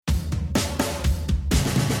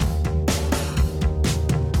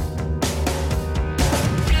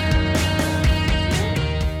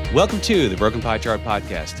Welcome to the Broken Pie Chart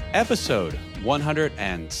Podcast, episode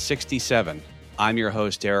 167. I'm your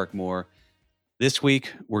host, Derek Moore. This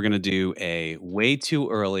week, we're going to do a way too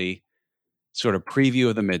early sort of preview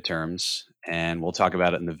of the midterms, and we'll talk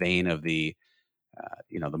about it in the vein of the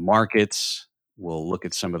markets. We'll look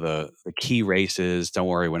at some of the key races. Don't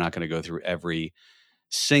worry, we're not going to go through every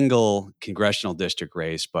single congressional district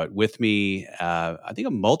race, but with me, I think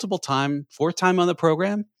fourth time on the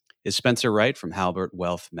program, is Spencer Wright from Halbert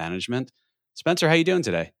Wealth Management. Spencer, how you doing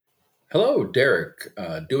today? Hello, Derek.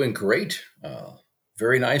 Doing great.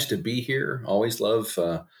 Very nice to be here. Always love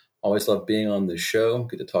being on the show.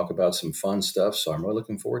 Get to talk about some fun stuff. So I'm really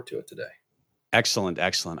looking forward to it today. Excellent.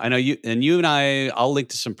 I know you and I, I'll link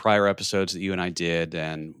to some prior episodes that you and I did,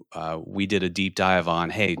 and we did a deep dive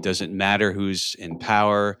on, hey, does it matter who's in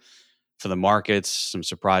power for the markets? Some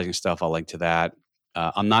surprising stuff. I'll link to that.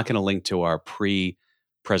 I'm not going to link to our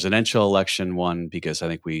pre-presidential election one because I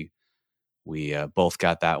think we both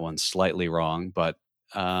got that one slightly wrong, but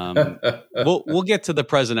we'll get to the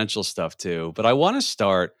presidential stuff too. But I want to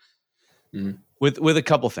start with a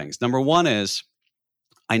couple things. Number one is,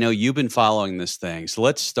 I know you've been following this thing, so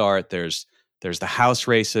let's start. There's the House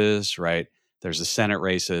races, right? There's the Senate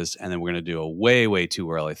races, and then we're going to do a way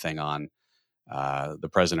too early thing on the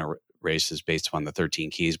president races based upon the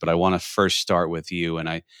 13 keys. But I want to first start with you,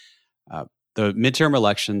 and the midterm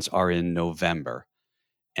elections are in November.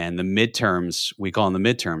 And the midterms, we call them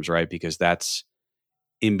the midterms, right? Because that's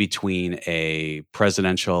in between a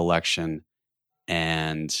presidential election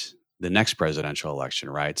and the next presidential election,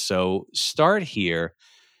 right? So start here.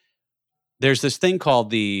 There's this thing called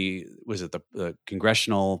the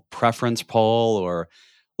congressional preference poll, or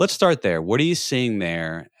let's start there. What are you seeing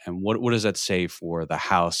there? And what does that say for the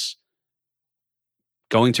House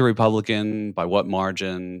going to Republican? By what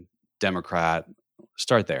margin? Democrat?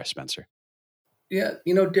 Start there, Spencer. Yeah,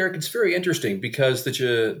 Derek, it's very interesting because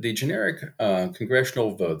the generic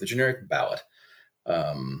congressional vote, the generic ballot,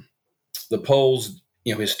 the polls,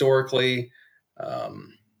 historically,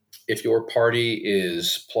 if your party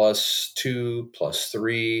is +2,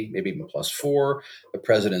 +3, maybe even +4, the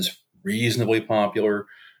president's reasonably popular,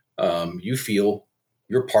 you feel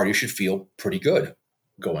your party should feel pretty good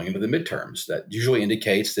going into the midterms. That usually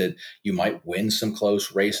indicates that you might win some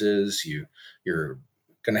close races. You're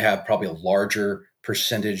going to have probably a larger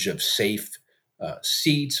percentage of safe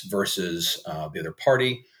seats versus the other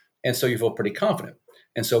party. And so you feel pretty confident.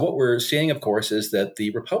 And so what we're seeing, of course, is that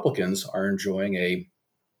the Republicans are enjoying a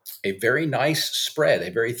very nice spread,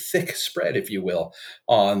 a very thick spread, if you will,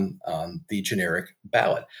 on the generic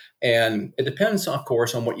ballot. And it depends, of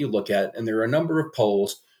course, on what you look at. And there are a number of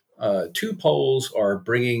polls. Two polls are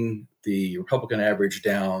bringing the Republican average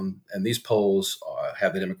down, and these polls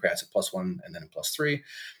have the Democrats at +1 and then +3.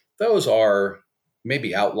 Those are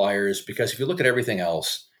maybe outliers because if you look at everything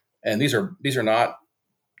else, and these are not,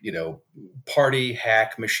 party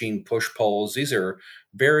hack machine push polls. These are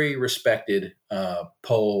very respected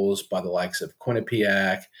polls by the likes of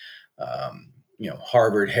Quinnipiac,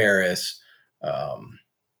 Harvard Harris,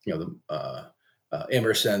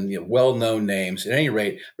 Emerson, well-known names. At any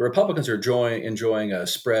rate, the Republicans are enjoying a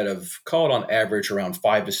spread of, call it on average, around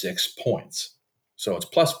 5 to 6 points. So it's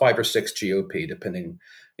 +5 or 6 GOP, depending,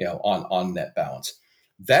 on net balance.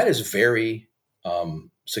 That is very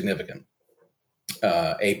significant.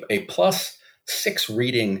 A +6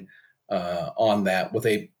 reading on that, with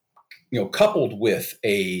coupled with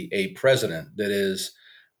a president that is,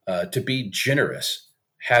 to be generous,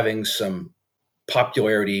 having some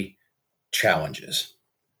popularity challenges.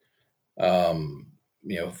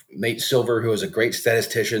 Nate Silver, who is a great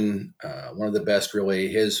statistician, one of the best, really,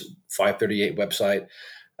 his 538 website.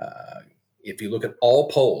 If you look at all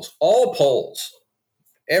polls,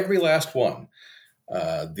 every last one,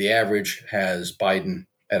 the average has Biden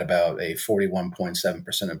at about a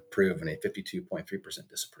 41.7% approve and a 52.3%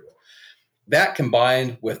 disapprove. That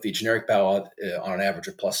combined with the generic ballot on an average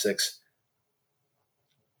of +6,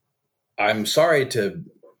 I'm sorry to,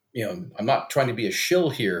 I'm not trying to be a shill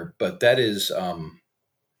here, but that is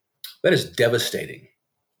devastating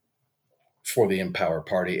for the Empower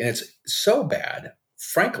Party. And it's so bad,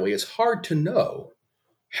 frankly, it's hard to know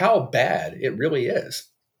how bad it really is,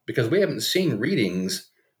 because we haven't seen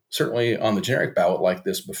readings, certainly on the generic ballot, like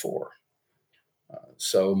this before.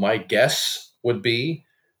 So my guess would be,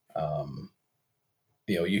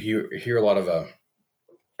 you hear a lot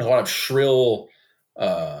of shrill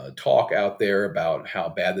talk out there about how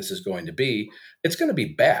bad this is going to be. It's going to be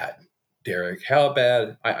bad, Derek. How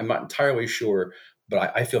bad? I'm not entirely sure,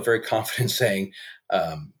 but I feel very confident saying,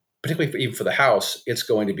 particularly even for the House, it's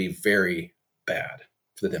going to be very bad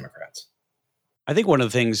for the Democrats. I think one of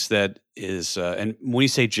the things that is, and when we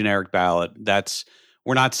say generic ballot,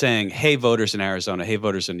 we're not saying, "Hey, voters in Arizona, hey,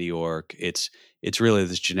 voters in New York." It's really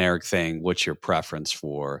this generic thing. What's your preference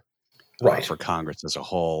Right. for Congress as a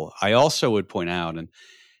whole? I also would point out, and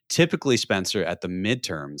typically, Spencer, at the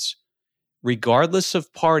midterms, regardless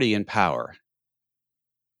of party in power,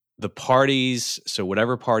 the parties, so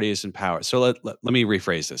whatever party is in power. So let me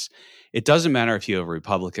rephrase this. It doesn't matter if you have a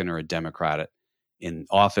Republican or a Democrat in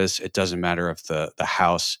office. It doesn't matter if the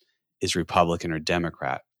House is Republican or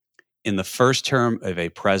Democrat. In the first term of a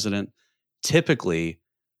president, typically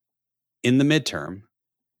in the midterm,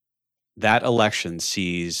 that election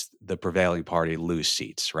sees the prevailing party lose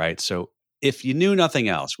seats, right? So if you knew nothing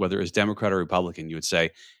else, whether it was Democrat or Republican, you would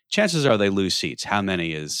say chances are they lose seats. How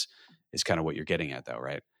many is kind of what you're getting at, though,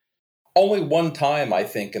 right? Only one time, I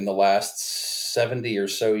think, in the last 70 or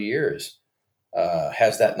so years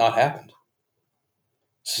has that not happened.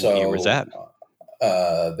 What year was So that?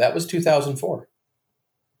 that was 2004,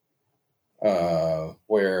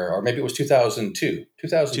 or maybe it was 2002.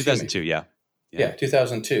 2002, maybe. 2002, yeah. Yeah,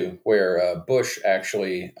 2002, where Bush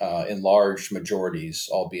actually enlarged majorities,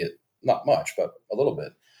 albeit not much, but a little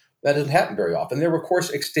bit. That doesn't happen very often. There were, of course,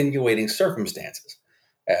 extenuating circumstances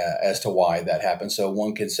as to why that happened. So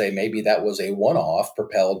one could say maybe that was a one-off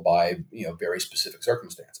propelled by very specific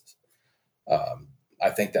circumstances. I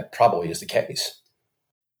think that probably is the case.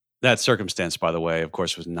 That circumstance, by the way, of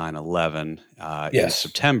course, was 9/11 in Yes.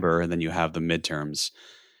 September, and then you have the midterms,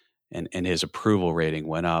 and his approval rating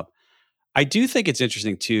went up. I do think it's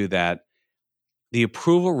interesting too that the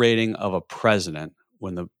approval rating of a president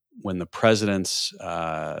when the president's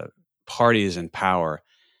party is in power,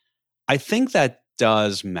 I think that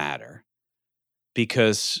does matter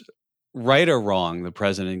because right or wrong, the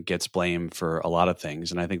president gets blamed for a lot of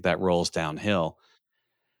things, and I think that rolls downhill.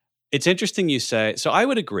 It's interesting you say. So I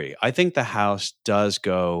would agree. I think the House does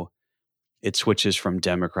go. It switches from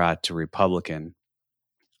Democrat to Republican.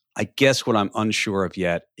 I guess what I'm unsure of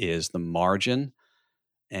yet is the margin.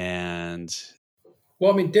 And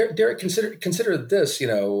Well, I mean, Derek, consider this. I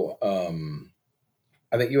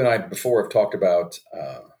think you and I before have talked about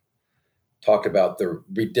the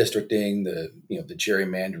redistricting, the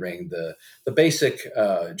gerrymandering, the basic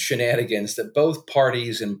shenanigans that both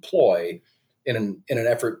parties employ in an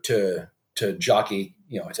effort to jockey,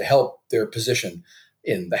 to help their position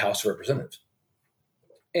in the House of Representatives.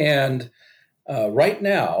 And right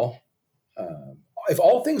now, if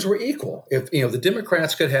all things were equal, if the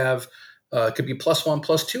Democrats could be +1,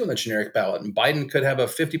 +2 in the generic ballot, and Biden could have a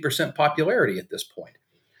 50% popularity at this point.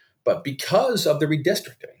 But because of the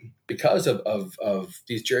redistricting, because of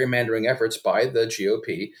these gerrymandering efforts by the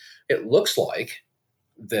GOP, it looks like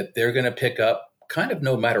that they're going to pick up kind of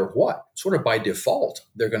no matter what, sort of by default.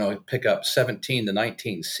 They're going to pick up 17 to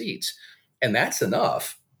 19 seats. And that's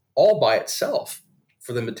enough all by itself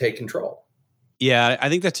for them to take control. yeah, I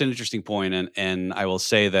think that's an interesting point, and I will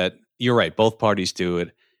say that you're right. Both parties do it,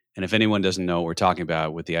 and if anyone doesn't know what we're talking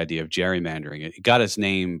about with the idea of gerrymandering, it got its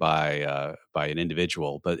name by an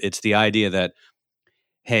individual, but it's the idea that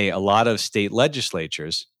hey, a lot of state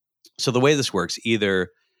legislatures. So the way this works, either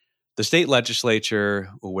the state legislature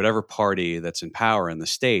or whatever party that's in power in the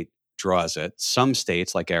state draws it. Some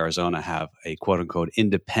states, like Arizona, have a quote unquote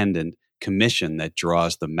independent commission that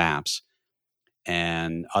draws the maps,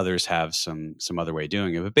 and others have some other way of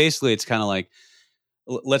doing it. But basically, it's kind of like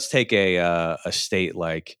let's take a state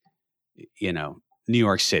like New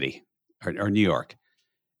York City or New York,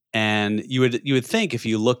 and you would think if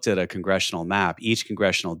you looked at a congressional map, each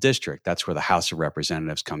congressional district, that's where the House of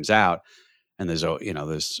Representatives comes out, and there's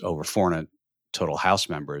over 400 total House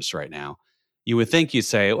members right now. You would think you'd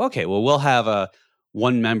say, okay, well, we'll have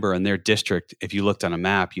one member in their district. If you looked on a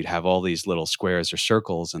map, you'd have all these little squares or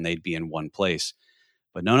circles, and they'd be in one place.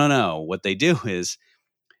 But no. What they do is,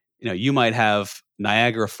 you might have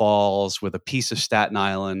Niagara Falls with a piece of Staten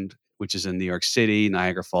Island, which is in New York City.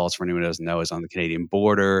 Niagara Falls, for anyone who doesn't know, is on the Canadian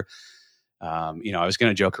border. I was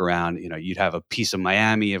going to joke around. You'd have a piece of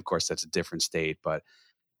Miami. Of course, that's a different state, but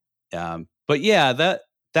yeah,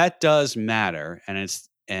 that does matter.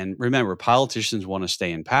 And remember, politicians want to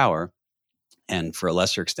stay in power, and for a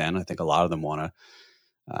lesser extent, I think a lot of them want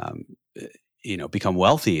to, become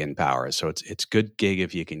wealthy in power. So it's good gig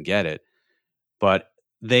if you can get it, but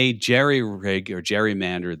they jerry rig or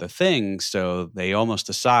gerrymander the thing, so they almost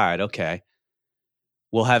decide, okay,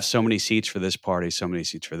 we'll have so many seats for this party, so many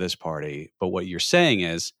seats for this party. But what you're saying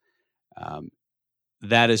is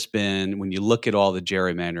that has been, when you look at all the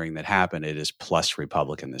gerrymandering that happened, it is plus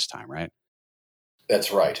Republican this time, right?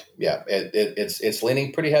 That's right. Yeah, it's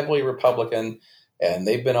leaning pretty heavily Republican, and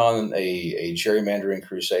they've been on a gerrymandering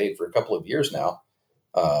crusade for a couple of years now.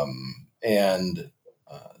 And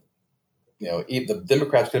the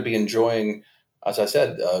Democrats could be enjoying, as I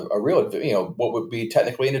said, a real, what would be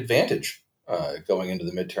technically an advantage going into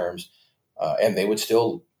the midterms, and they would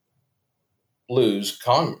still lose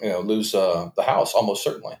the House almost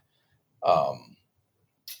certainly.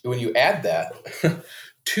 When you add that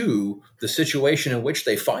to the situation in which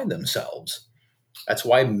they find themselves, that's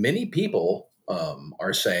why many people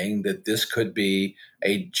are saying that this could be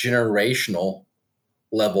a generational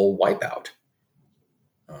level wipeout.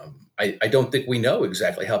 I don't think we know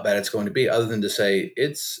exactly how bad it's going to be, other than to say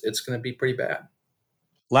it's going to be pretty bad.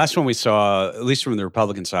 Last one we saw, at least from the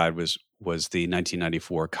Republican side, was the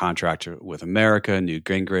 1994 contract with America, Newt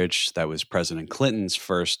Gingrich. That was President Clinton's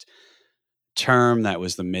first term. That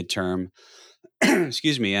was the midterm.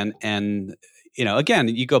 Excuse me. And again,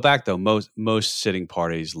 you go back though, most sitting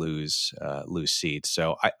parties lose seats.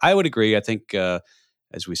 So I would agree. I think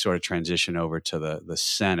as we sort of transition over to the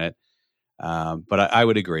Senate, but I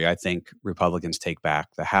would agree. I think Republicans take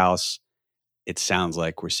back the House. It sounds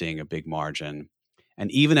like we're seeing a big margin. And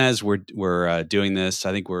even as we're doing this,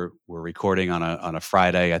 I think we're recording on a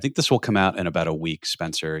Friday. I think this will come out in about a week,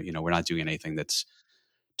 Spencer. We're not doing anything that's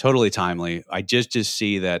totally timely. I just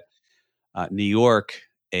see that New York,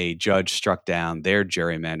 a judge struck down their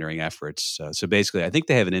gerrymandering efforts. So basically, I think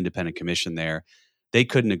they have an independent commission there. They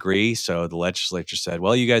couldn't agree, so the legislature said,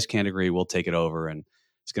 "Well, you guys can't agree. We'll take it over," and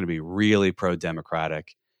it's going to be really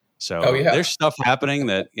pro-democratic. So there's stuff happening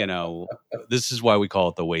that this is why we call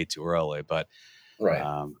it the way too early. But right.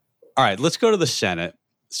 All right, let's go to the Senate.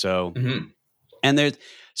 So, and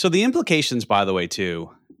the implications, by the way,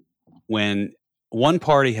 too, when one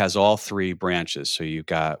party has all three branches. So you've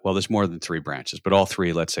got, there's more than three branches, but all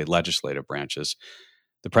three, let's say, legislative branches: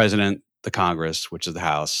 the president, the Congress, which is the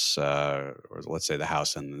House, or let's say the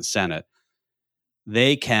House and the Senate.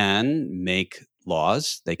 They can make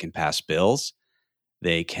laws. They can pass bills.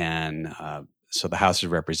 They can. So the House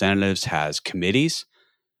of Representatives has committees.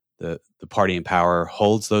 The party in power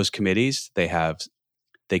holds those committees. They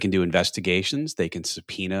can do investigations. They can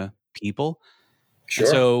subpoena people. Sure.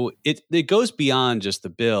 And so it goes beyond just the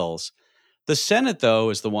bills. The Senate,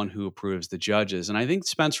 though, is the one who approves the judges. And I think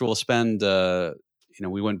Spencer will spend,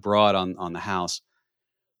 we went broad on the House.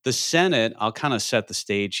 The Senate, I'll kind of set the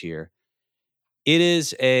stage here. It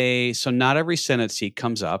is so not every Senate seat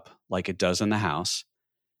comes up like it does in the House.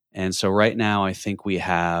 And so right now, I think we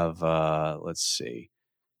have, let's see,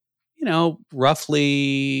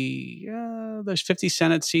 roughly there's 50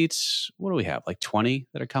 Senate seats. What do we have? Like 20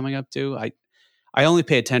 that are coming up due? I only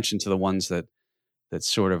pay attention to the ones that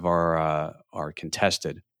sort of are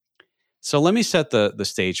contested. So let me set the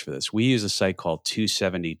stage for this. We use a site called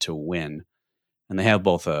 270 to Win, and they have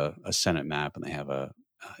both a Senate map and they have an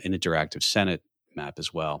interactive Senate map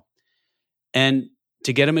as well. And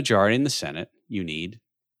to get a majority in the Senate, you need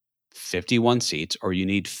 51 seats, or you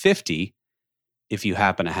need 50 if you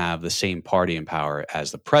happen to have the same party in power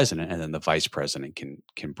as the president, and then the vice president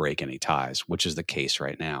can break any ties, which is the case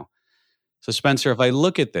right now. So Spencer, if I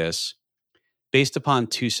look at this, based upon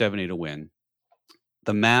 270 to Win,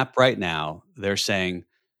 the map right now, they're saying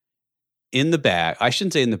in the bag, I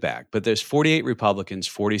shouldn't say in the bag, but there's 48 Republicans,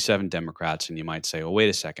 47 Democrats, and you might say, oh, wait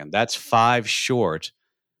a second, that's 5 short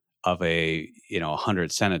of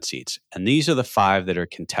 100 Senate seats. And these are the 5 that are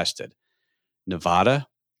contested: Nevada,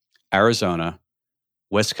 Arizona,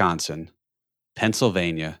 Wisconsin,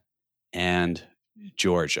 Pennsylvania, and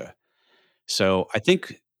Georgia. So I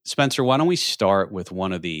think, Spencer, why don't we start with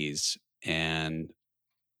one of these? And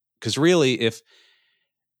because really, if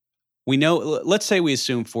we know, let's say we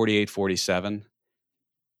assume 48, 47,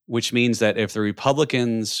 which means that if the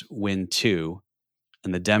Republicans win 2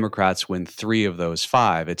 and the Democrats win 3 of those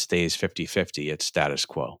 5, it stays 50-50. It's status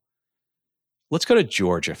quo. Let's go to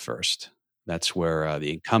Georgia first. That's where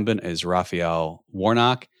the incumbent is Raphael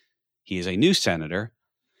Warnock. He is a new senator.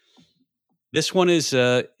 This one is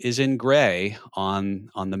in gray on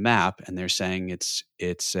the map, and they're saying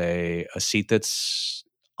it's a seat that's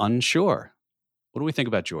unsure. What do we think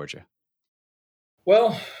about Georgia?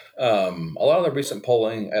 Well, a lot of the recent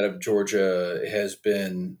polling out of Georgia has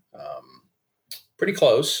been pretty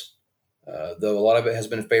close, though a lot of it has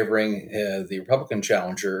been favoring the Republican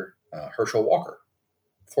challenger, Herschel Walker,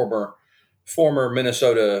 former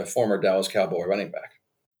Minnesota, former Dallas Cowboy running back.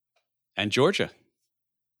 And Georgia.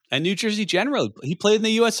 And New Jersey generally. He played in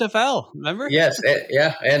the USFL, remember? Yes, and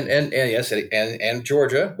yes, and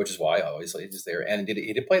Georgia, which is why obviously he's there, and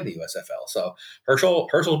he did play in the USFL. So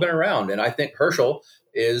Herschel's been around, and I think Herschel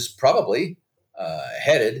is probably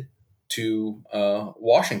headed to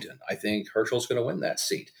Washington. I think Herschel's going to win that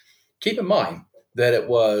seat. Keep in mind that it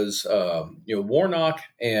was Warnock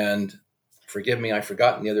and, forgive me, I've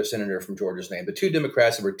forgotten the other senator from Georgia's name, but two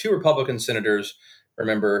Democrats. There were two Republican senators,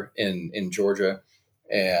 remember, in Georgia,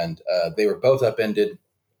 and they were both upended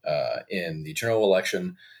in the general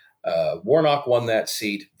election. Warnock won that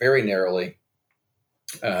seat very narrowly,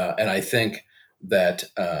 and I think that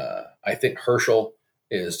Herschel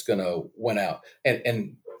is going to win out.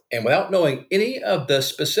 And without knowing any of the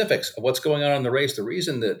specifics of what's going on in the race, the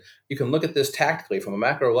reason that you can look at this tactically from a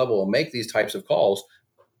macro level and make these types of calls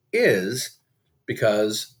is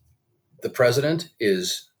because the president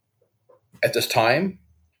is, at this time,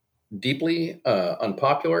 deeply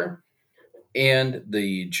unpopular, and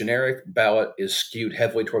the generic ballot is skewed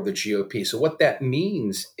heavily toward the GOP. So what that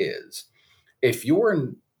means is if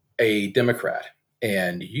you're a Democrat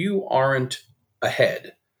and you aren't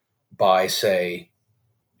ahead by, say,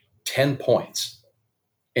 10 points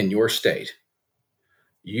in your state,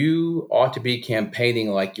 you ought to be campaigning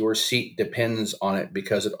like your seat depends on it,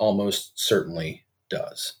 because it almost certainly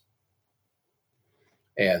does.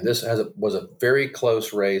 And this was a very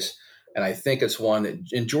close race. And I think it's one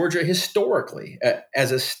in Georgia historically,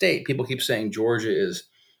 as a state, people keep saying Georgia is,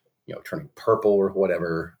 turning purple or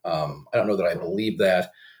whatever. I don't know that I believe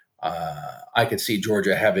that. I could see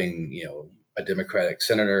Georgia having, a Democratic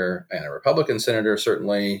senator and a Republican senator,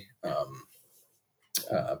 certainly.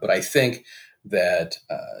 But I think that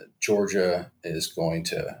Georgia is going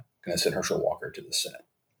to send Herschel Walker to the Senate.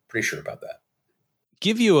 Pretty sure about that.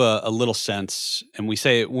 Give you a little sense, and when we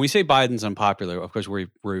say Biden's unpopular, of course we're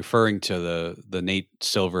referring to the Nate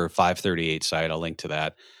Silver 538 site. I'll link to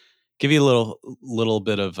that. Give you a little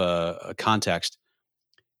bit of a context.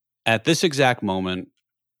 At this exact moment,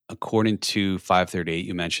 according to 538,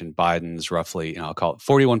 you mentioned Biden's roughly, I'll call it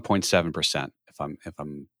 41.7%. If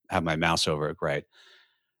I'm have my mouse over it right.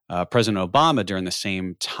 President Obama, during the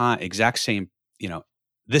same time, exact same,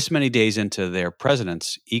 this many days into their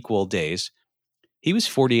president's equal days, he was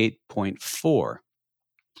 48.4.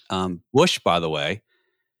 Bush, by the way,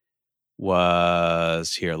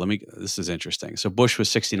 was here. This is interesting. So Bush was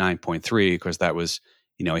 69.3 because that was,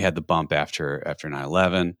 he had the bump after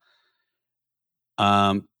 9/11.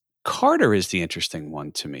 Carter is the interesting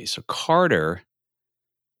one to me. So Carter,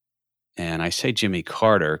 and I say Jimmy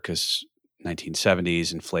Carter because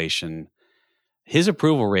 1970s inflation, his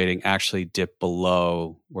approval rating actually dipped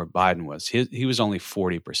below where Biden was. He was only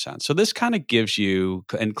 40%. So this kind of gives you,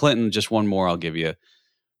 and Clinton, just one more I'll give you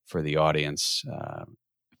for the audience,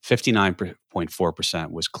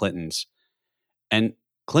 59.4% was Clinton's. And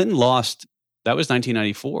Clinton lost, that was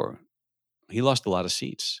 1994. He lost a lot of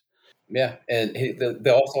seats. Yeah, and they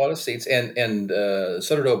lost a lot of seats. And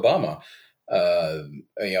so did Obama.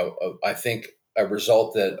 I think a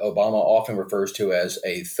result that Obama often refers to as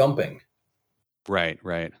a thumping. Right.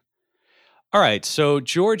 All right. So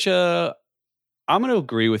Georgia, I'm going to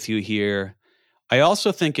agree with you here. I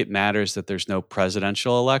also think it matters that there's no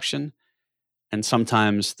presidential election. And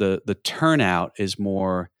sometimes the turnout is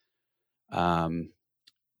more party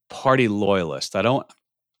loyalist.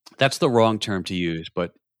 That's the wrong term to use,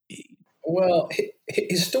 but. Well,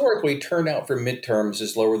 historically, turnout for midterms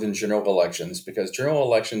is lower than general elections because general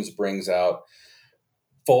elections brings out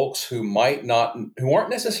folks who aren't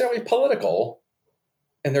necessarily political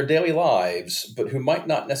in their daily lives, but who might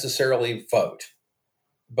not necessarily vote.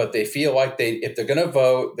 But they feel like if they're going to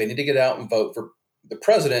vote, they need to get out and vote for the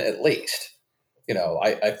president at least.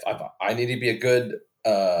 I need to be a good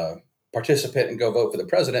participant and go vote for the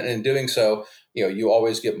president. And in doing so, you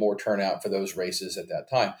always get more turnout for those races at that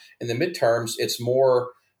time. In the midterms, it's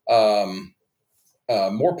more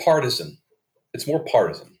partisan. It's more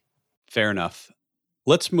partisan. Fair enough.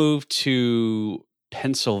 Let's move to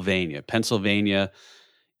Pennsylvania. Pennsylvania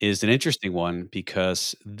is an interesting one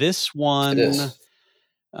because this one,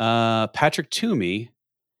 Patrick Toomey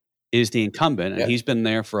is the incumbent, and he's been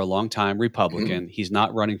there for a long time, Republican. Mm-hmm. He's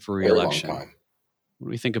not running for re-election. What do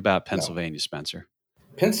we think about Pennsylvania, Spencer?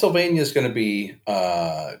 Pennsylvania is going to be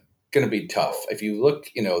tough. If you look,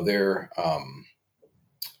 they're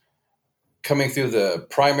coming through the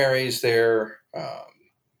primaries there.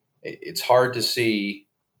 It's hard to see,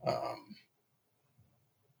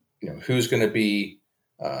 who's going to be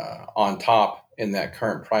on top in that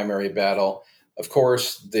current primary battle. Of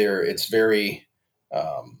course, it's very,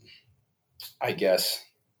 I guess.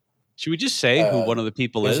 Should we just say who one of the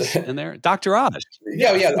people is in there? Dr. Oz.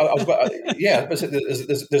 Yeah.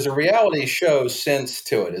 There's a reality show sense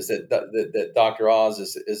to it. Is that Dr. Oz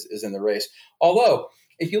is in the race? Although,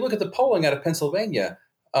 if you look at the polling out of Pennsylvania,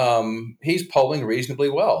 he's polling reasonably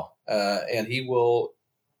well, and he will.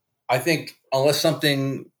 I think unless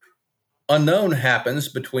something unknown happens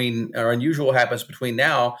between or unusual happens between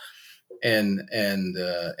now and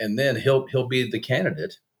then he'll be the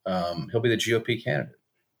candidate. He'll be the GOP candidate.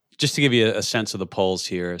 Just to give you a sense of the polls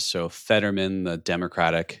here, so Fetterman, the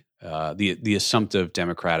Democratic, the assumptive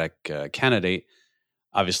Democratic candidate,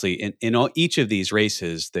 obviously each of these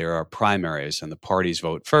races there are primaries, and the parties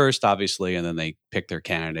vote first, obviously, and then they pick their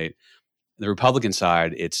candidate. The Republican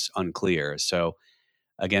side, it's unclear. So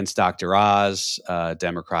against Dr. Oz,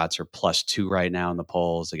 Democrats are +2 right now in the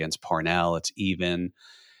polls. Against Parnell, it's even.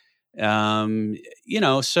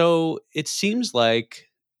 So it seems like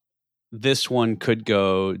this one could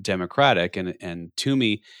go Democratic, and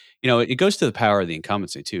Toomey, it goes to the power of the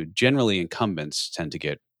incumbency too. Generally, incumbents tend to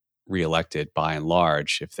get reelected by and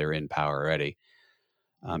large if they're in power already.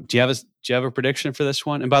 Do you have a prediction for this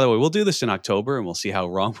one? And by the way, we'll do this in October, and we'll see how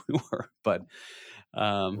wrong we were. But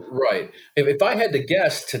right, if I had to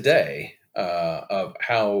guess today of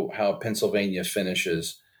how Pennsylvania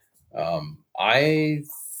finishes, I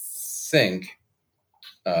think.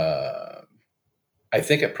 I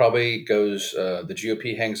think it probably goes. The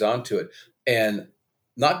GOP hangs on to it, and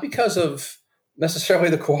not because of necessarily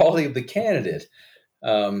the quality of the candidate.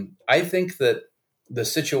 I think that the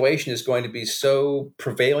situation is going to be so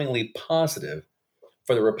prevailingly positive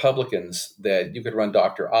for the Republicans that you could run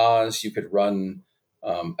Dr. Oz, you could run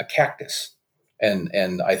a cactus,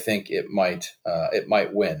 and I think it might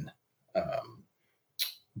win.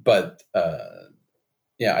 But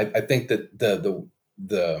I think that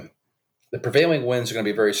the prevailing winds are going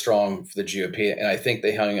to be very strong for the GOP, and I think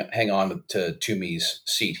they hang on to Toomey's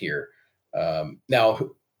seat here. Now,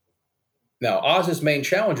 Oz's main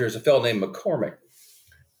challenger is a fellow named McCormick,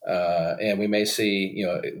 and we may see,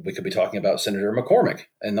 we could be talking about Senator McCormick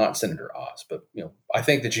and not Senator Oz. But I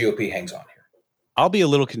think the GOP hangs on here. I'll be a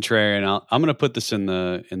little contrarian. I'm going to put this in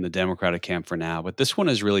the Democratic camp for now, but this one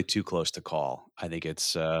is really too close to call. I think it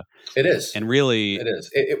is, and really it is.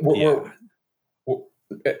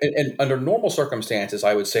 And under normal circumstances,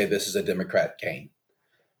 I would say this is a Democrat gain,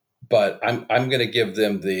 but I'm going to give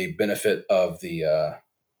them the benefit of the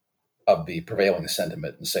prevailing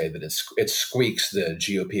sentiment and say that it squeaks the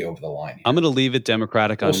GOP over the line here. I'm going to leave it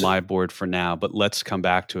Democratic on my board for now, but let's come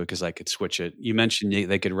back to it because I could switch it. You mentioned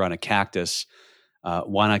they could run a cactus.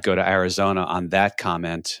 Why not go to Arizona on that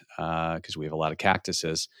comment? Because we have a lot of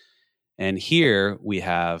cactuses. And here we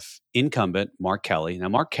have incumbent Mark Kelly. Now,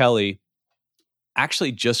 Mark Kelly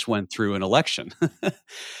actually just went through an election.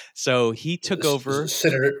 So he took over.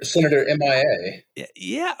 Senator MIA.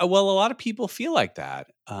 Yeah, well, a lot of people feel like that.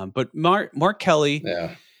 But Mark Kelly.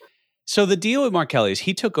 Yeah. So the deal with Mark Kelly is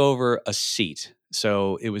he took over a seat.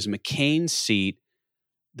 So it was McCain's seat.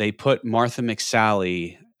 They put Martha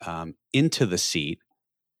McSally into the seat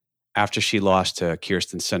after she lost to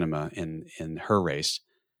Kyrsten Sinema in her race.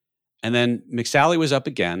 And then McSally was up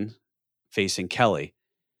again facing Kelly.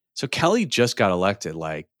 So Kelly just got elected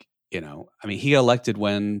he got elected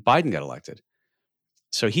when Biden got elected.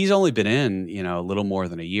 So he's only been in, a little more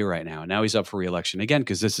than a year right now. And now he's up for re-election again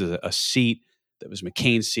because this is a seat that was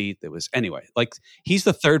McCain's seat. That was anyway. He's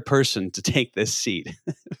the third person to take this seat.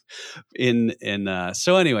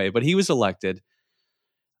 So anyway, but he was elected.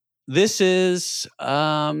 This is,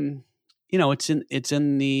 it's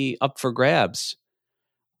in the up for grabs.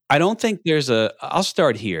 I don't think I'll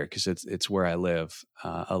start here because it's where I live.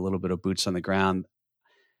 A little bit of boots on the ground.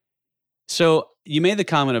 So you made the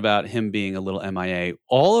comment about him being a little MIA.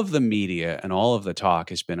 All of the media and all of the talk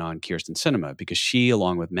has been on Kyrsten Sinema because she,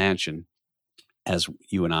 along with Manchin, as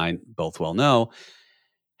you and I both well know,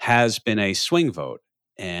 has been a swing vote.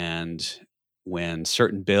 And when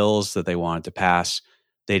certain bills that they wanted to pass,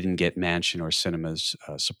 they didn't get Manchin or Sinema's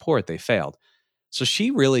support, they failed. So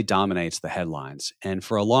she really dominates the headlines. And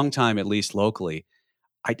for a long time, at least locally,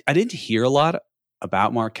 I didn't hear a lot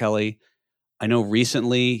about Mark Kelly. I know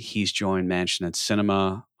recently he's joined Manchin and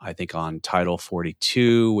Sinema, I think on Title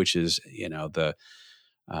 42, which is, the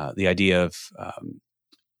idea of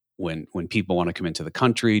when people want to come into the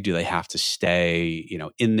country, do they have to stay,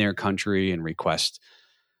 in their country and request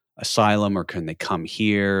asylum, or can they come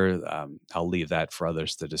here? I'll leave that for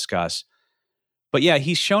others to discuss. But yeah,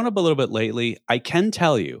 he's shown up a little bit lately. I can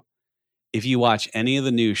tell you, if you watch any of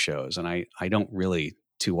the news shows, and I don't really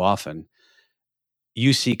too often,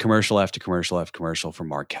 you see commercial after commercial after commercial for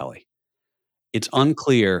Mark Kelly. It's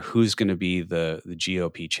unclear who's going to be the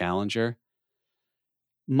GOP challenger.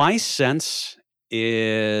 My sense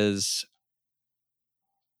is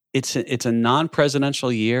it's a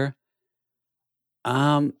non-presidential year.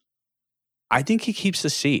 I think he keeps the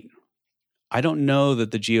seat. I don't know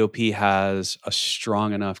that the GOP has a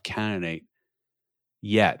strong enough candidate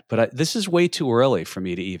yet. But this is way too early for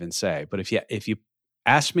me to even say. But if you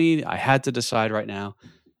ask me, I had to decide right now,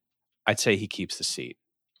 I'd say he keeps the seat.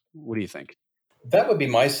 What do you think? That would be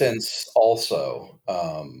my sense also,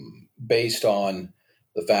 based on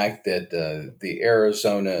the fact that the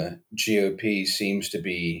Arizona GOP seems to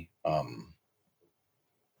be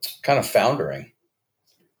kind of foundering.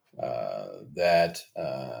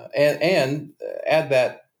 And add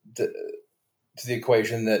that to the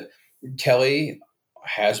equation that Kelly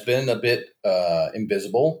has been a bit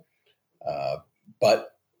invisible,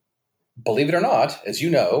 but believe it or not, as you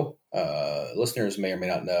know, listeners may or may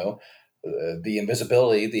not know, the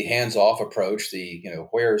invisibility, the hands-off approach, the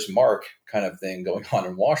where's Mark kind of thing going on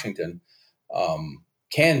in Washington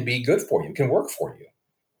can be good for you, can work for you,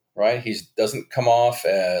 right? He doesn't come off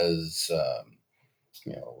as a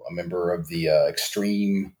member of the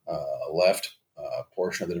extreme left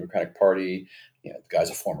portion of the Democratic Party. The guy's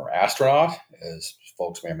a former astronaut, as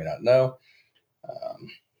folks may or may not know.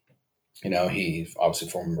 He's obviously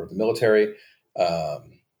a former member of the military,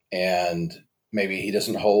 and maybe he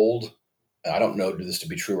doesn't hold. I don't know this to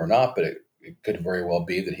be true or not, but it could very well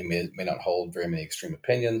be that he may not hold very many extreme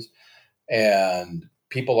opinions. And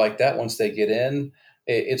people like that, once they get in,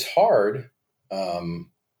 it's hard.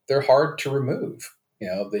 They're hard to remove.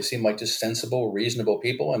 They seem like just sensible, reasonable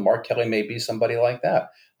people, and Mark Kelly may be somebody like that.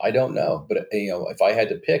 I don't know, but if I had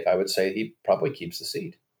to pick, I would say he probably keeps the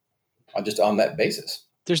seat, just on that basis.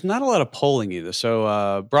 There's not a lot of polling either. So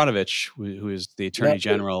Brnovich, who is the Attorney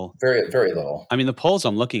General, very, very little. I mean, the polls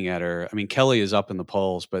I'm looking at Kelly is up in the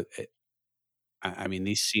polls, but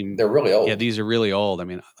these seem they're really old. Yeah, these are really old.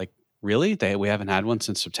 Really, we haven't had one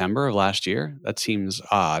since September of last year. That seems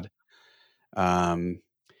odd.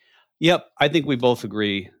 Yep, I think we both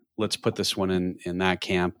agree. Let's put this one in that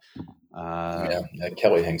camp.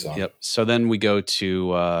 Kelly hangs on. Yep. So then we go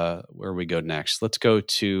to where we go next. Let's go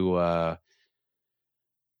to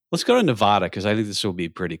Nevada, because I think this will be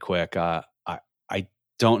pretty quick. I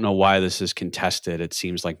don't know why this is contested. It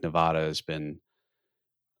seems like Nevada has been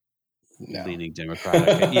leaning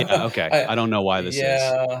Democratic. Yeah. Okay. I don't know why this is.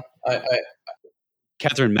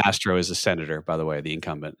 Catherine Mastro is a senator, by the way, the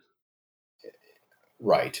incumbent.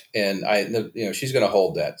 Right. And she's going to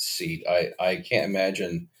hold that seat. I can't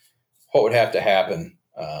imagine what would have to happen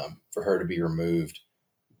for her to be removed,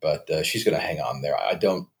 but she's going to hang on there. I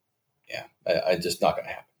just not going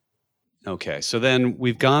to happen. Okay. So then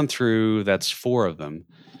we've gone through, that's 4 of them,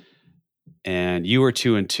 and you are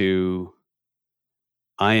 2 and 2.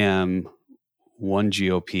 I am 1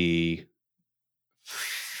 GOP,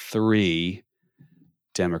 3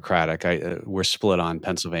 Democratic. We're split on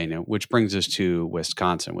Pennsylvania, which brings us to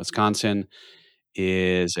Wisconsin. Wisconsin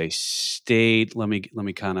is a state. Let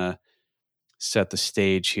me kind of set the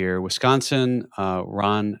stage here. Wisconsin,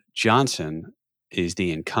 Ron Johnson is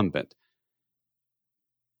the incumbent.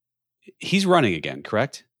 He's running again,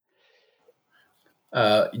 correct?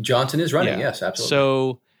 Johnson is running, yes, absolutely.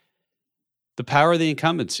 So the power of the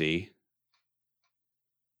incumbency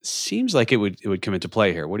seems like it would come into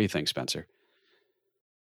play here. What do you think, Spencer?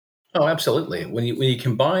 Oh, absolutely. When you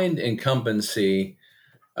combine incumbency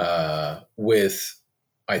with,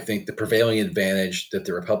 I think, the prevailing advantage that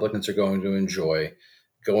the Republicans are going to enjoy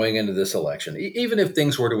going into this election, even if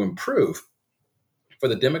things were to improve for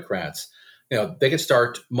the Democrats, they could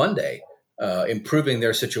start Monday improving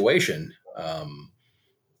their situation.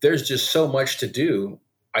 There's just so much to do.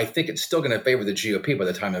 I think it's still going to favor the GOP by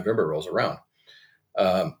the time November rolls around.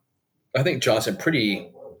 I think Johnson I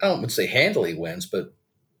don't would say handily wins, but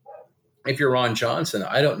if you're Ron Johnson,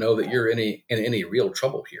 I don't know that you're in any real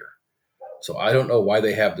trouble here. So I don't know why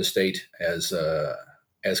they have the state as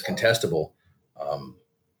contestable,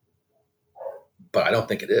 but I don't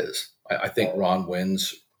think it is. I think Ron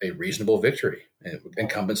wins a reasonable victory.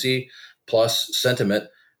 Incumbency plus sentiment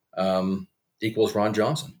equals Ron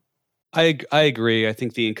Johnson. I agree. I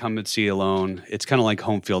think the incumbency alone, it's kind of like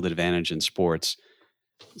home field advantage in sports.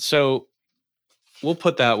 So we'll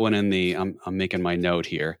put that one in the. I'm making my note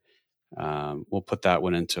here. We'll put that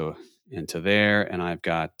one into there, and I've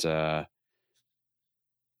got.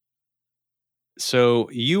 So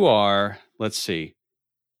you are. Let's see.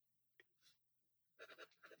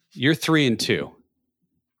 You're 3 and 2,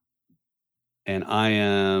 and I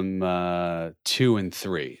am 2 and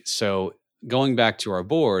 3. So going back to our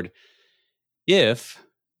board, if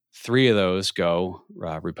 3 of those go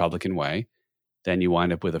Republican way, then you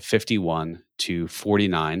wind up with a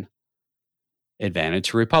 51-49 advantage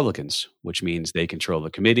to Republicans, which means they control the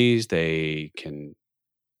committees. They can,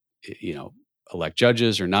 elect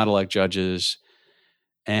judges or not elect judges.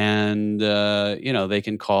 And, they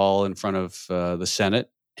can call in front of the Senate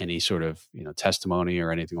any sort of testimony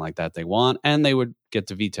or anything like that they want, and they would get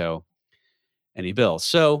to veto any bill.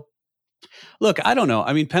 So, look, I don't know.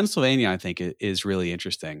 I mean, Pennsylvania, I think, is really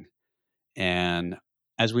interesting, and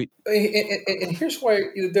as we And here's why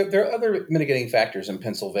there are other mitigating factors in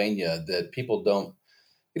Pennsylvania that people don't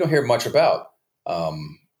you don't hear much about.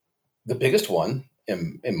 The biggest one,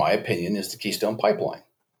 in my opinion, is the Keystone Pipeline.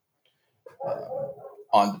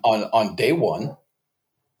 On day one,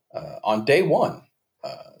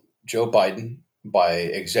 Joe Biden, by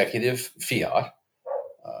executive fiat,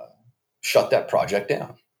 shut that project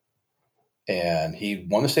down, and he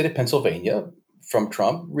won the state of Pennsylvania from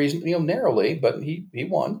Trump, narrowly, but he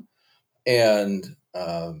won, and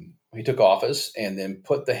he took office, and then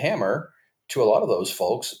put the hammer to a lot of those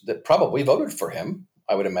folks that probably voted for him.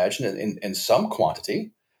 I would imagine in some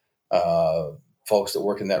quantity, folks that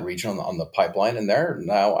work in that region on the pipeline, and they're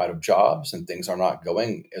now out of jobs, and things are not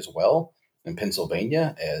going as well in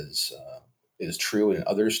Pennsylvania as is true in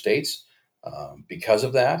other states because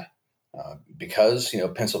of that. Because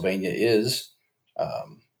Pennsylvania is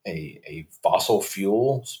a fossil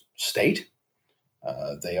fuel state,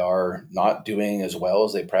 they are not doing as well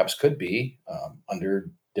as they perhaps could be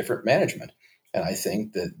under different management. And I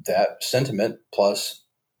think that sentiment, plus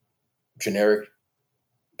generic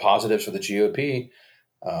positives for the GOP,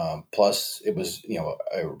 plus it was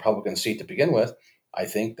a Republican seat to begin with, I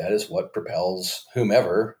think that is what propels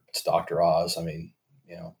whomever, it's Dr. Oz, I mean,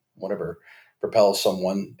 whatever, propels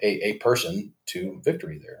someone, a person, to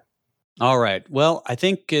victory there. All right. Well, I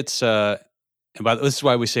think it's this is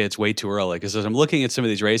why we say it's way too early, because as I'm looking at some of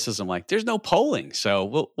these races, I'm like, there's no polling,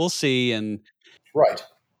 so we'll see. And right.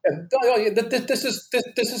 And this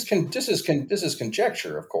is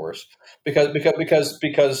conjecture, of course, because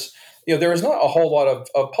there is not a whole lot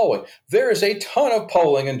of polling. There is a ton of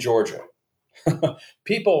polling in Georgia.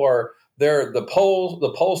 People are there. The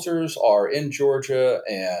pollsters are in Georgia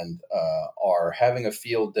and are having a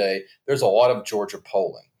field day. There's a lot of Georgia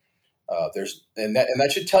polling. That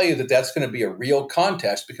should tell you that that's going to be a real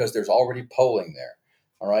contest, because there's already polling there.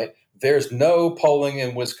 All right. There's no polling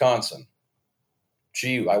in Wisconsin.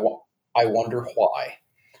 Gee, I wonder why.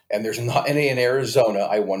 And there's not any in Arizona.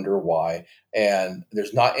 I wonder why. And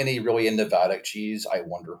there's not any really in Nevada. Geez, I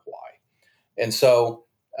wonder why. And so,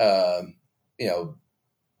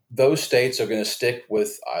 those states are going to stick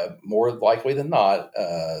with, more likely than not,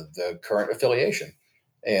 the current affiliation.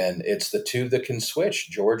 And it's the two that can switch,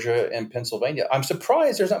 Georgia and Pennsylvania. I'm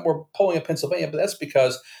surprised there's not more polling in Pennsylvania, but that's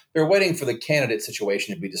because they're waiting for the candidate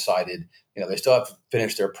situation to be decided. They still have to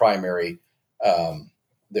finish their primary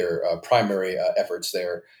efforts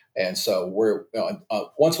there. And so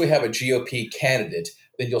once we have a GOP candidate,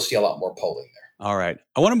 then you'll see a lot more polling there. All right.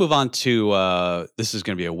 I want to move on to this is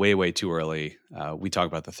going to be a way, way too early. We talk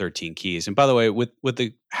about the 13 keys. And by the way, with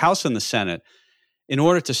the House and the Senate, in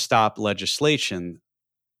order to stop legislation,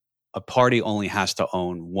 a party only has to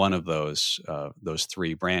own one of those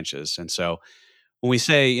three branches. And so when we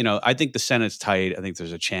say, I think the Senate's tight, I think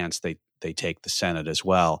there's a chance they take the Senate as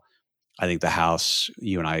well. I think the House,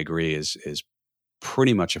 you and I agree, is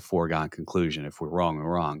pretty much a foregone conclusion. If we're wrong, we're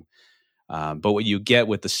wrong. But what you get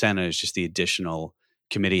with the Senate is just the additional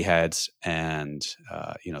committee heads and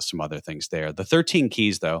some other things there. The 13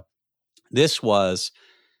 keys, though, this was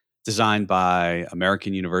designed by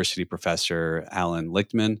American University professor Alan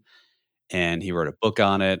Lichtman, and he wrote a book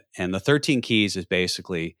on it. And the 13 keys is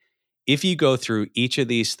basically, if you go through each of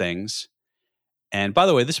these things, and by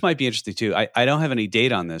the way, this might be interesting too. I don't have any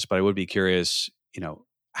data on this, but I would be curious,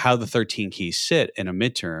 how the 13 keys sit in a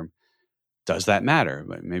midterm. Does that matter?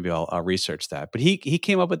 Maybe I'll research that. But he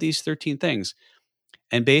came up with these 13 things.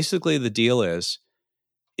 And basically the deal is,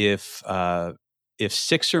 if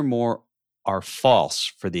 6 or more are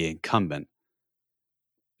false for the incumbent,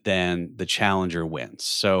 then the challenger wins.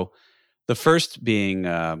 So the first being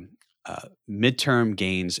midterm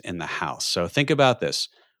gains in the House. So think about this.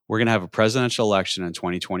 We're going to have a presidential election in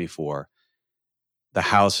 2024. The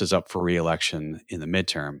House is up for re-election in the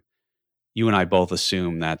midterm. You and I both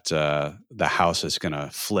assume that the House is going to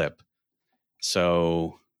flip.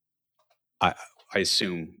 So I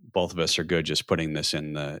assume both of us are good just putting this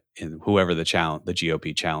in whoever the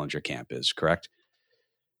GOP challenger camp is, correct?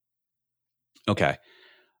 Okay.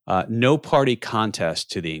 No party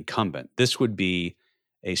contest to the incumbent. This would be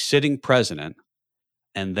a sitting president,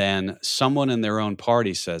 and then someone in their own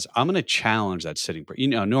party says, I'm going to challenge that sitting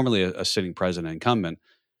president. Normally a sitting president incumbent,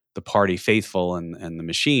 the party faithful and the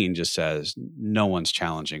machine just says, no one's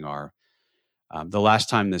challenging our. The last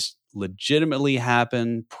time this legitimately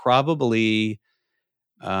happened, probably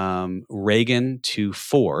Reagan to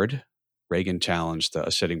Ford. Reagan challenged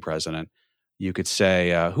a sitting president. You could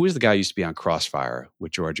say, who was the guy who used to be on Crossfire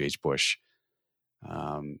with George H. Bush?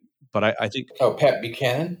 But I think, Oh, Pat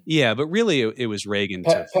Buchanan. yeah, but really it was Reagan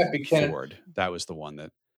to Pat Buchanan. Ford. That was the one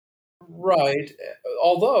that. Right.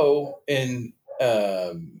 Although in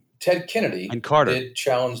Ted Kennedy And Carter did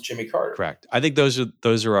challenge Jimmy Carter. Correct. I think those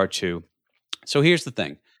are our two. So here's the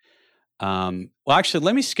thing. Well, actually,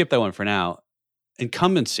 let me skip that one for now.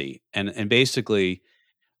 Incumbency, and basically,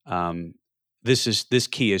 this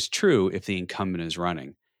key is true if the incumbent is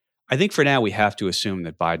running. I think for now we have to assume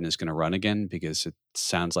that Biden is going to run again because it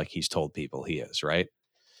sounds like he's told people he is, right?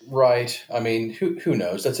 Right. I mean, who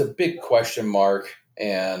knows? That's a big question mark,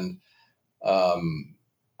 and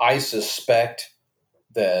I suspect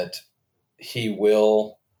that he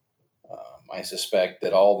will. I suspect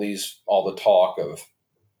that all the talk of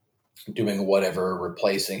doing whatever,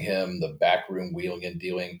 replacing him, the backroom wheeling and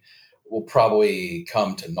dealing, will probably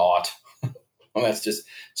come to naught. Well, that's just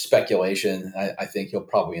speculation. I think he'll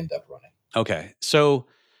probably end up running. Okay, so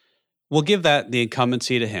we'll give that the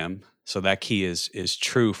incumbency to him. So that key is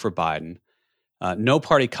true for Biden. No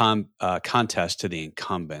party contest to the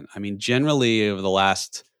incumbent. I mean, generally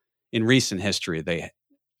in recent history,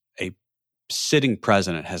 a sitting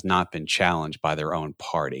president has not been challenged by their own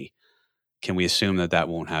party. Can we assume that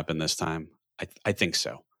won't happen this time? I think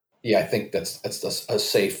so. Yeah, I think that's the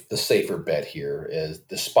safer bet here. Is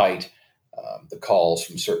despite the calls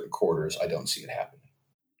from certain quarters, I don't see it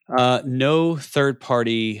happening. No third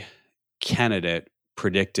party candidate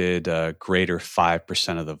predicted greater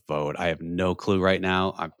 5% of the vote. I have no clue right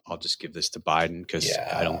now. I'll just give this to Biden because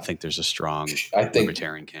I don't think there's a strong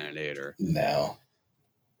libertarian candidate. No,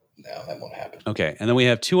 that won't happen. Okay, and then we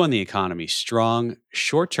have two on the economy: strong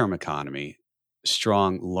short-term economy,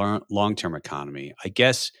 strong long-term economy. I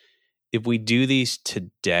guess if we do these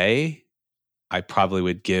today, I probably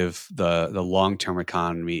would give the long-term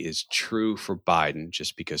economy is true for Biden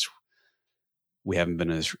just because we haven't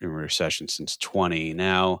been in a recession since 20.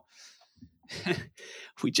 Now,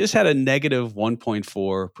 we just had a negative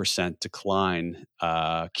 1.4% decline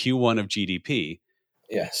Q1 of GDP.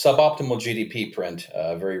 Yeah, suboptimal GDP print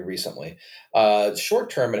very recently. Short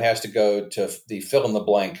term, it has to go to the fill in the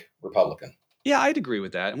blank Republican. Yeah, I'd agree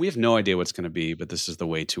with that. And we have no idea what's going to be, but this is the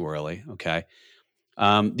way too early. Okay.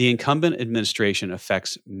 The incumbent administration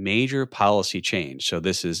affects major policy change. So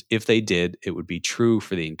this is, if they did, it would be true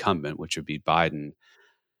for the incumbent, which would be Biden.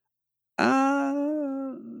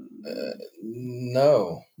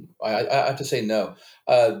 No, I have to say no.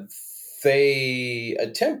 They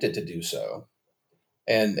attempted to do so,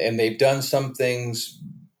 and they've done some things.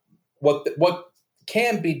 What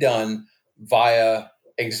can be done via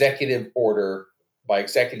executive order, by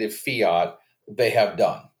executive fiat, they have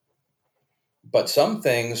done. But some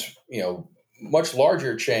things, much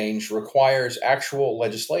larger change requires actual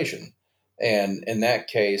legislation. And in that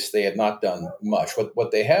case, they have not done much.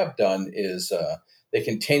 What they have done is they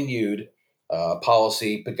continued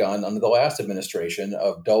policy begun under the last administration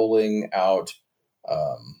of doling out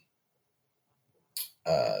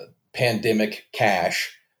pandemic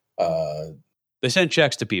cash. They sent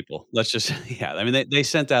checks to people. Let's just, yeah. I mean, they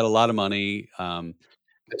sent out a lot of money. They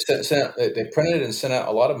printed and sent out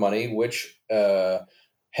a lot of money, which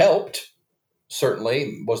helped.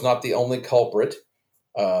 Certainly was not the only culprit,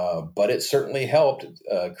 but it certainly helped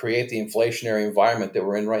create the inflationary environment that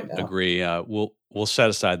we're in right now. Agree. We'll set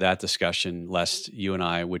aside that discussion, lest you and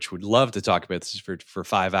I, which would love to talk about this for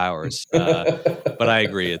 5 hours, but I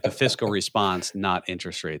agree. The fiscal response, not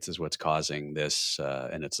interest rates, is what's causing this,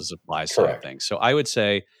 and it's a supply side thing. So I would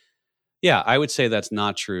say that's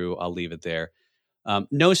not true. I'll leave it there.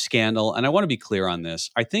 No scandal, and I want to be clear on this.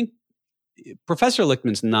 I think Professor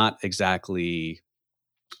Lichtman's not exactly.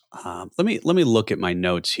 Let me look at my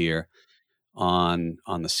notes here on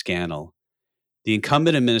the scandal. The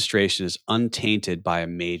incumbent administration is untainted by a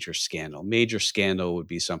major scandal. Major scandal would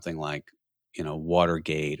be something like,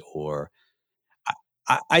 Watergate, or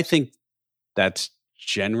I think that's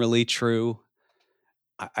generally true.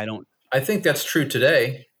 I don't. I think that's true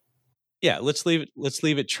today. Yeah, let's leave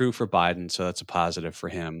it true for Biden. So that's a positive for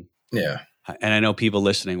him. Yeah. And I know people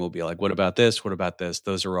listening will be like, what about this? What about this?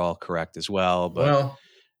 Those are all correct as well. But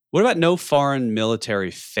what about no foreign military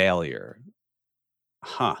failure?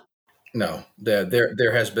 Huh. No,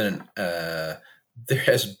 there has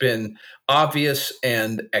been obvious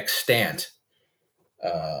and extant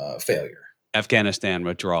failure. Afghanistan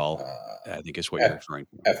withdrawal, I think is what you're referring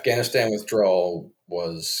to. Afghanistan withdrawal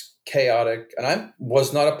was chaotic, and I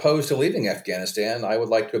was not opposed to leaving Afghanistan. I would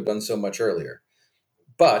like to have done so much earlier.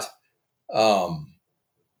 But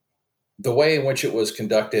the way in which it was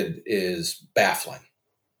conducted is baffling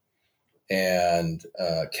and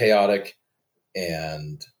chaotic.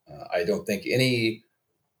 And I don't think any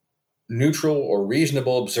neutral or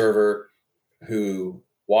reasonable observer who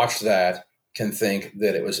watched that can think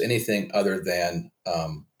that it was anything other than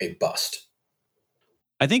a bust.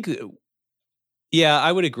 I think, yeah,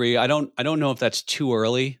 I would agree. I don't know if that's too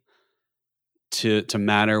early to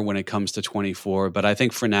matter when it comes to 24, but I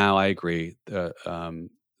think for now, I agree.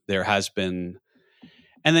 There has been,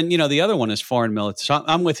 and then the other one is foreign military. So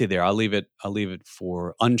I'm with you there. I'll leave it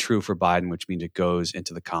for untrue for Biden, which means it goes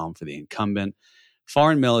into the column for the incumbent.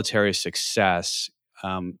 Foreign military success.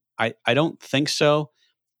 I don't think so,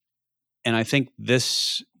 and I think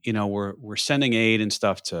this. We're sending aid and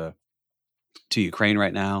stuff to Ukraine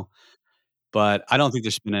right now, but I don't think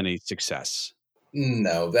there's been any success.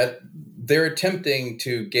 No, that they're attempting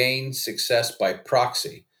to gain success by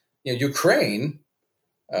proxy. Ukraine.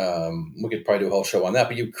 We could probably do a whole show on that,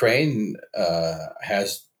 but Ukraine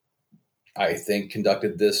has, I think,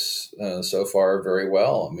 conducted this so far very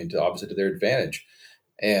well. I mean, obviously to their advantage,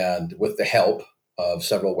 and with the help of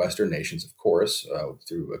several Western nations, of course,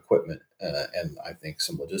 through equipment and I think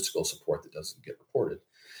some logistical support that doesn't get reported.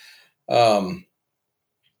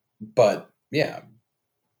 But yeah,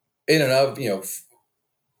 in and of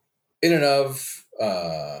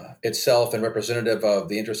itself and representative of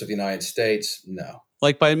the interests of the United States, no.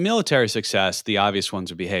 Like by military success, the obvious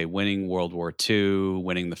ones would be, hey, winning World War II,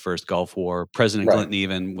 winning the first Gulf War. President Clinton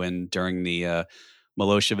even when during the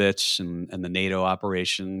Milosevic and the NATO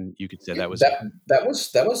operation, you could say that was 100%.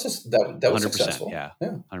 Successful. Yeah,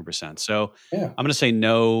 100%. So I'm going to say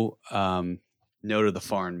no, no to the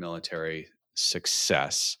foreign military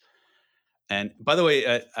success. And by the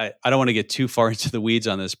way, I don't want to get too far into the weeds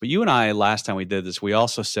on this, but you and I, last time we did this, we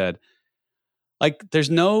also said, like,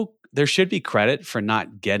 there should be credit for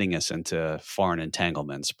not getting us into foreign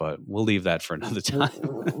entanglements, but we'll leave that for another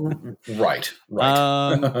time. Right.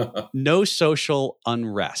 No social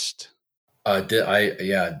unrest. I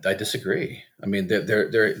disagree. I mean,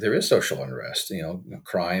 there is social unrest. The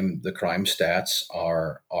crime stats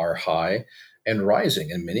are high and rising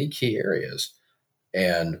in many key areas,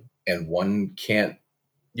 and one can't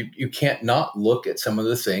you can't not look at some of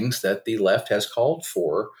the things that the left has called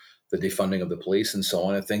for, the defunding of the police and so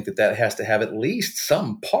on, and think that has to have at least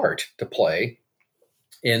some part to play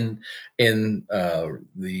in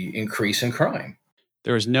the increase in crime.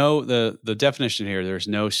 There is no the definition here. There's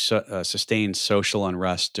no sustained social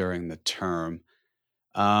unrest during the term.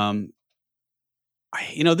 This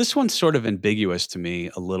one's sort of ambiguous to me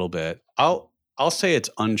a little bit. I'll say it's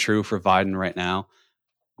untrue for Biden right now,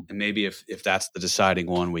 and maybe if that's the deciding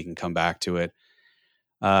one, we can come back to it.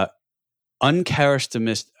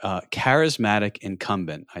 Charismatic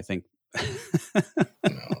incumbent. I think.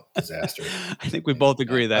 No, disaster. I think we both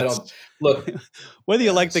agree that's look whether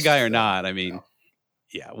you like the guy or not. I mean,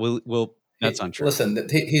 yeah, we'll. That's untrue. Listen,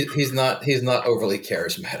 he's not overly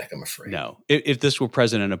charismatic, I'm afraid. No, if this were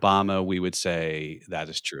President Obama, we would say that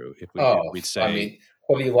is true. We'd say, I mean,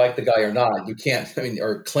 whether you like the guy or not, you can't. I mean,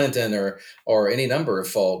 or Clinton or any number of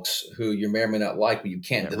folks who you may or may not like, but you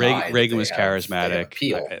can't deny. Reagan was charismatic,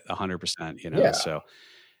 100%. So,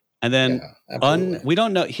 and then we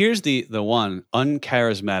don't know. Here's the one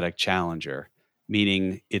uncharismatic challenger,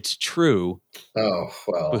 meaning it's true. Oh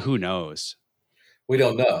well, but who knows? We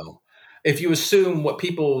don't know. If you assume what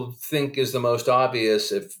people think is the most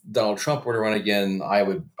obvious, if Donald Trump were to run again, I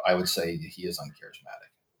would say he is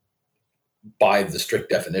uncharismatic by the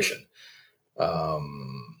strict definition. But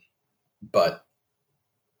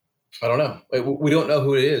I don't know. We don't know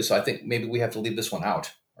who it is. I think maybe we have to leave this one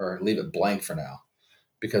out or leave it blank for now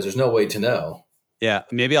because there's no way to know. Yeah,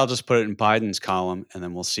 maybe I'll just put it in Biden's column and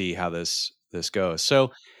then we'll see how this goes.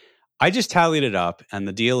 So I just tallied it up, and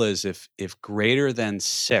the deal is if greater than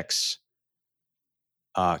 6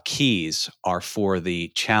 keys are for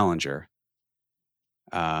the challenger.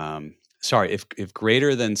 If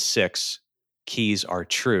greater than 6 keys are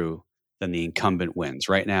true, then the incumbent wins.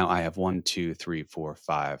 Right now, I have 1, 2, 3, 4,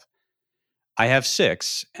 5. I have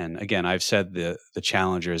 6, and again, I've said the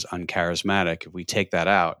challenger is uncharismatic. If we take that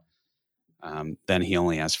out, then he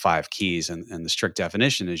only has 5 keys, and the strict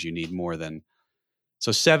definition is you need more than.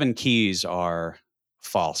 So 7 keys are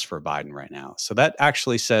false for Biden right now. So that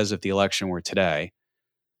actually says if the election were today,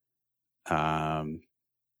 maybe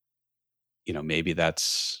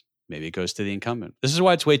it goes to the incumbent. This is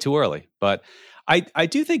why it's way too early. But I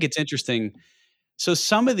do think it's interesting. So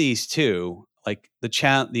some of these too, like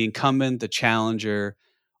the incumbent, the challenger,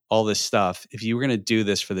 all this stuff, if you were going to do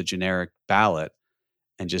this for the generic ballot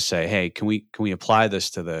and just say, hey, can we apply this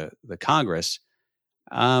to the Congress?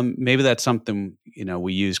 Maybe that's something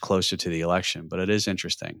we use closer to the election, but it is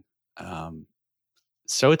interesting.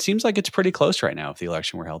 So it seems like it's pretty close right now if the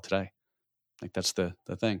election were held today. Like that's the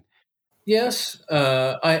thing. Yes,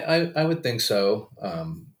 I would think so.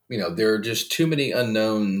 There are just too many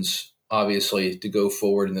unknowns, obviously, to go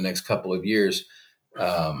forward in the next couple of years.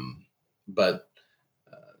 But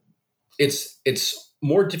it's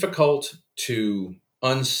more difficult to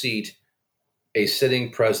unseat a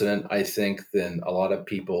sitting president, I think, than a lot of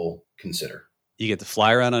people consider. You get to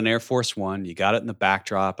fly around on Air Force One. You got it in the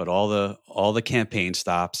backdrop at all the campaign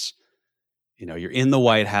stops. You're in the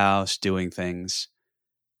White House doing things.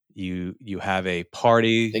 You have a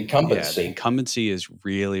party. Incumbency. Yeah, the incumbency is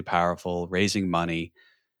really powerful, raising money,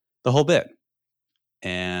 the whole bit.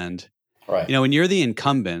 And right. When you're the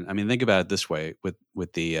incumbent, I mean, think about it this way with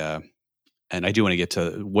the and I do want to get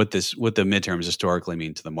to what the midterms historically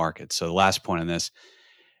mean to the market. So the last point on this,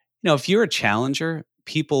 if you're a challenger,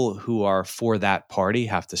 people who are for that party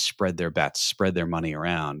have to spread their bets, spread their money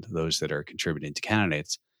around, those that are contributing to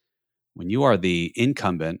candidates. When you are the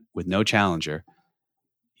incumbent with no challenger,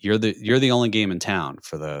 you're the only game in town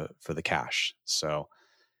for the cash. So,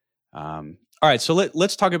 all right. So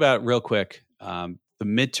let's talk about real quick the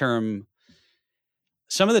midterm.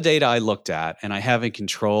 Some of the data I looked at, and I haven't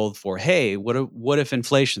controlled for. Hey, what if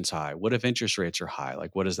inflation's high? What if interest rates are high?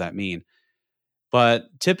 Like, what does that mean?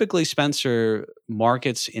 But typically, Spencer,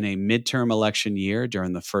 markets in a midterm election year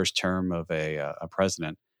during the first term of a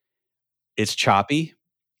president, it's choppy.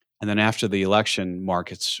 And then after the election,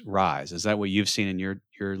 markets rise. Is that what you've seen in you're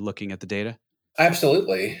looking at the data?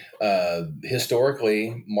 Absolutely.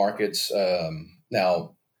 Historically, markets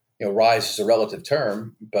now, rise is a relative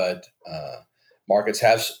term, but markets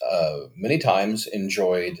have many times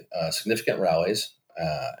enjoyed significant rallies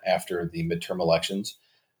after the midterm elections.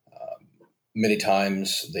 Many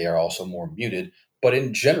times they are also more muted, but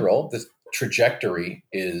in general, the trajectory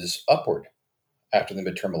is upward after the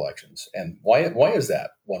midterm elections. And why is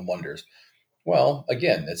that? One wonders. Well,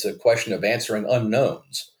 again, it's a question of answering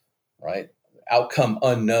unknowns, right? Outcome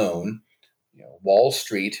unknown. Wall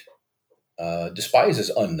Street despises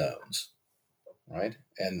unknowns, right?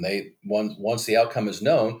 And once the outcome is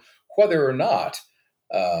known, whether or not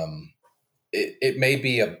it may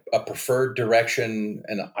be a preferred direction,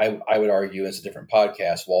 and I would argue, it's a different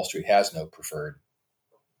podcast, Wall Street has no preferred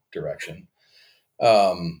direction.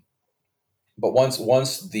 But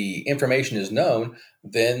once the information is known,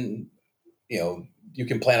 then you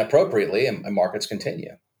can plan appropriately, and markets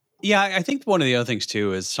continue. Yeah, I think one of the other things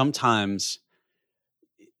too is sometimes,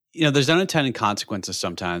 there's unintended consequences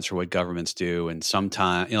sometimes for what governments do, and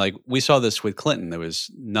sometimes, like we saw this with Clinton, there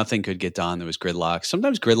was nothing could get done. There was gridlock.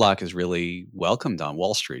 Sometimes gridlock is really welcomed on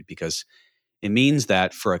Wall Street because it means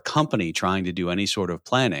that for a company trying to do any sort of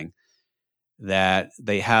planning, that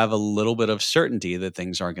they have a little bit of certainty that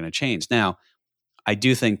things aren't going to change. Now, I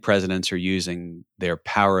do think presidents are using their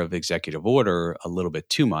power of executive order a little bit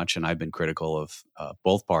too much, and I've been critical of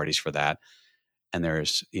both parties for that. And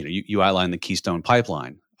there's, you outlined the Keystone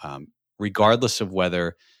Pipeline. Regardless of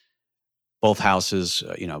whether both houses,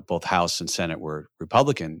 both House and Senate were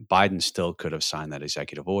Republican, Biden still could have signed that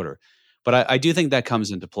executive order. But I do think that comes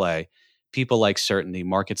into play. People like certainty,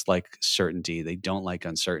 markets like certainty. They don't like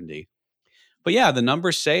uncertainty. But yeah, the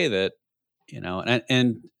numbers say that,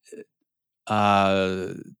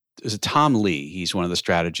 there's a Tom Lee. He's one of the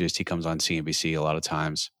strategists. He comes on CNBC a lot of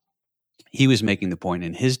times. He was making the point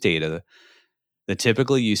in his data that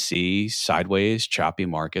typically you see sideways, choppy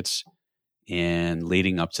markets in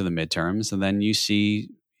leading up to the midterms, and then you see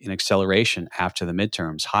an acceleration after the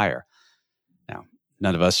midterms higher. Now,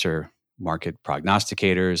 none of us are market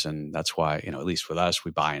prognosticators, and that's why, at least with us,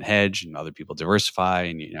 we buy and hedge, and other people diversify,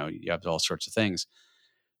 and you have all sorts of things.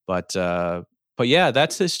 But yeah,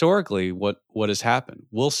 that's historically what has happened.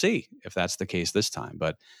 We'll see if that's the case this time,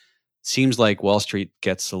 but seems like Wall Street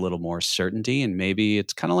gets a little more certainty, and maybe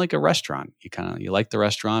it's kind of like a restaurant. You like the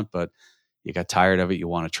restaurant, but you got tired of it. You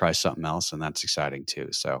want to try something else, and that's exciting too.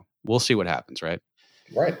 So we'll see what happens, right?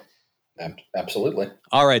 Right. Absolutely.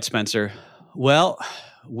 All right, Spencer. Well,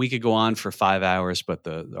 we could go on for 5 hours, but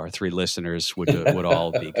our 3 listeners would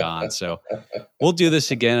all be gone. So we'll do this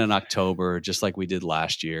again in October, just like we did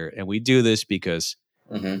last year. And we do this because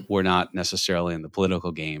we're not necessarily in the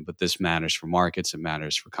political game, but this matters for markets, it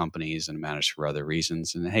matters for companies, and it matters for other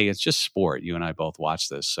reasons. And hey, it's just sport. You and I both watch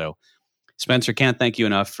this. So Spencer, can't thank you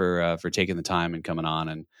enough for taking the time and coming on.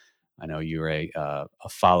 And I know you're a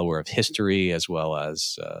follower of history as well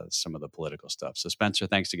as some of the political stuff. So Spencer,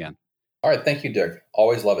 thanks again. All right. Thank you, Derek.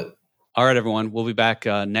 Always love it. All right, everyone. We'll be back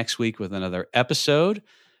next week with another episode.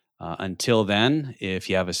 Until then, if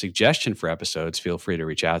you have a suggestion for episodes, feel free to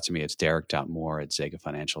reach out to me. It's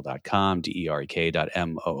derek.moore@zegafinancial.com,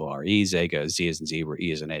 derek.moore. Zega, Z as in zebra,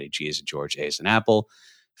 E as in Eddie, G as in George, A as in Apple.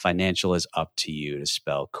 Financial is up to you to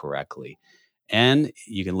spell correctly. And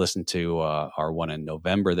you can listen to our one in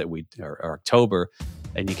November or October,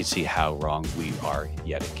 and you can see how wrong we are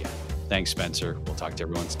yet again. Thanks, Spencer. We'll talk to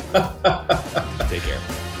everyone soon. Take care.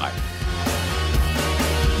 Bye.